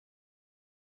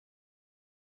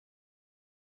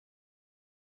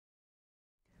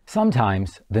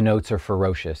Sometimes the notes are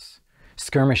ferocious,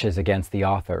 skirmishes against the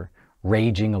author,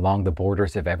 raging along the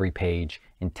borders of every page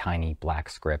in tiny black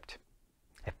script.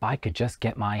 If I could just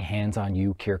get my hands on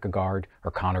you, Kierkegaard,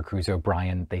 or Conor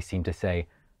O'Brien, they seem to say,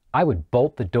 I would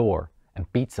bolt the door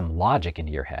and beat some logic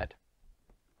into your head.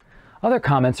 Other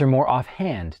comments are more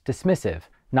offhand, dismissive,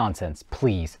 nonsense,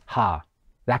 please, ha,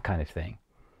 that kind of thing.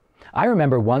 I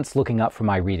remember once looking up from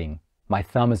my reading, my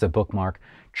thumb as a bookmark,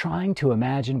 trying to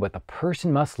imagine what the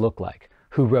person must look like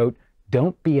who wrote,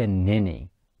 "Don't be a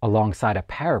ninny," alongside a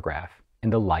paragraph in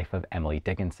the Life of Emily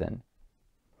Dickinson.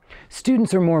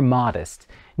 Students are more modest,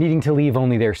 needing to leave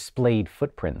only their splayed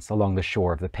footprints along the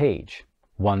shore of the page.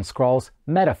 One scrawls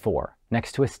metaphor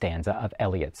next to a stanza of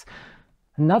Eliot's.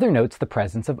 Another notes the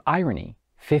presence of irony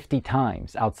 50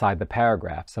 times outside the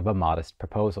paragraphs of a modest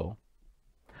proposal.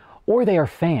 Or they are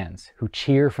fans who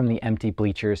cheer from the empty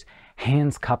bleachers,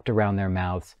 hands cupped around their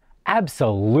mouths.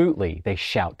 Absolutely, they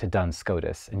shout to Duns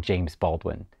Scotus and James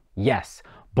Baldwin. Yes,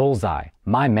 bullseye,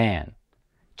 my man.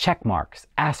 Check marks,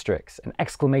 asterisks, and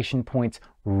exclamation points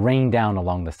rain down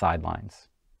along the sidelines.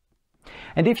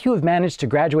 And if you have managed to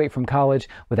graduate from college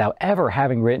without ever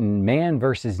having written man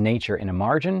versus nature in a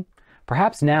margin,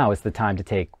 perhaps now is the time to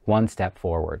take one step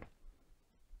forward.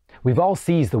 We've all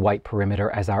seized the white perimeter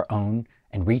as our own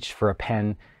and reached for a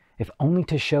pen, if only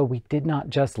to show we did not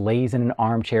just laze in an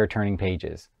armchair turning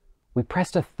pages. We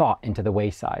pressed a thought into the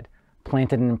wayside,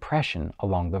 planted an impression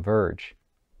along the verge.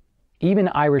 Even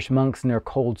Irish monks in their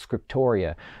cold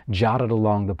scriptoria jotted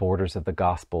along the borders of the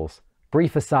Gospels,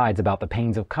 brief asides about the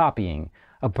pains of copying,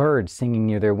 a bird singing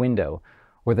near their window,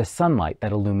 or the sunlight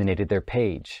that illuminated their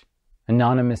page.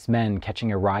 Anonymous men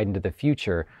catching a ride into the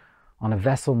future on a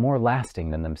vessel more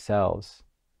lasting than themselves.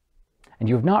 And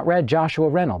you have not read Joshua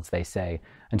Reynolds, they say,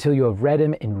 until you have read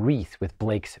him in wreath with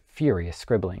Blake's furious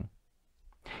scribbling.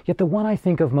 Yet the one I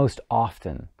think of most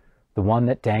often, the one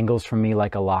that dangles from me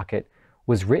like a locket,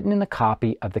 was written in the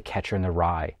copy of The Catcher in the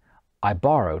Rye I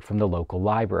borrowed from the local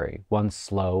library one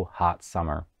slow, hot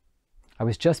summer. I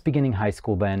was just beginning high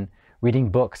school then, reading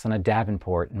books on a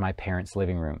Davenport in my parents'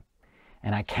 living room.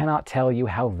 And I cannot tell you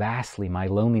how vastly my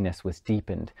loneliness was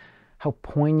deepened, how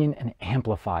poignant and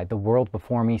amplified the world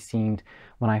before me seemed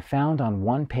when I found on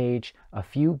one page a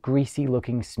few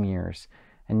greasy-looking smears,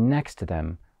 and next to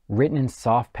them, written in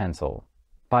soft pencil,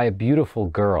 by a beautiful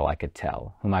girl I could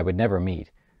tell, whom I would never meet,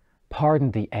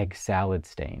 "Pardon the egg salad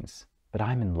stains, but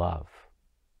I'm in love."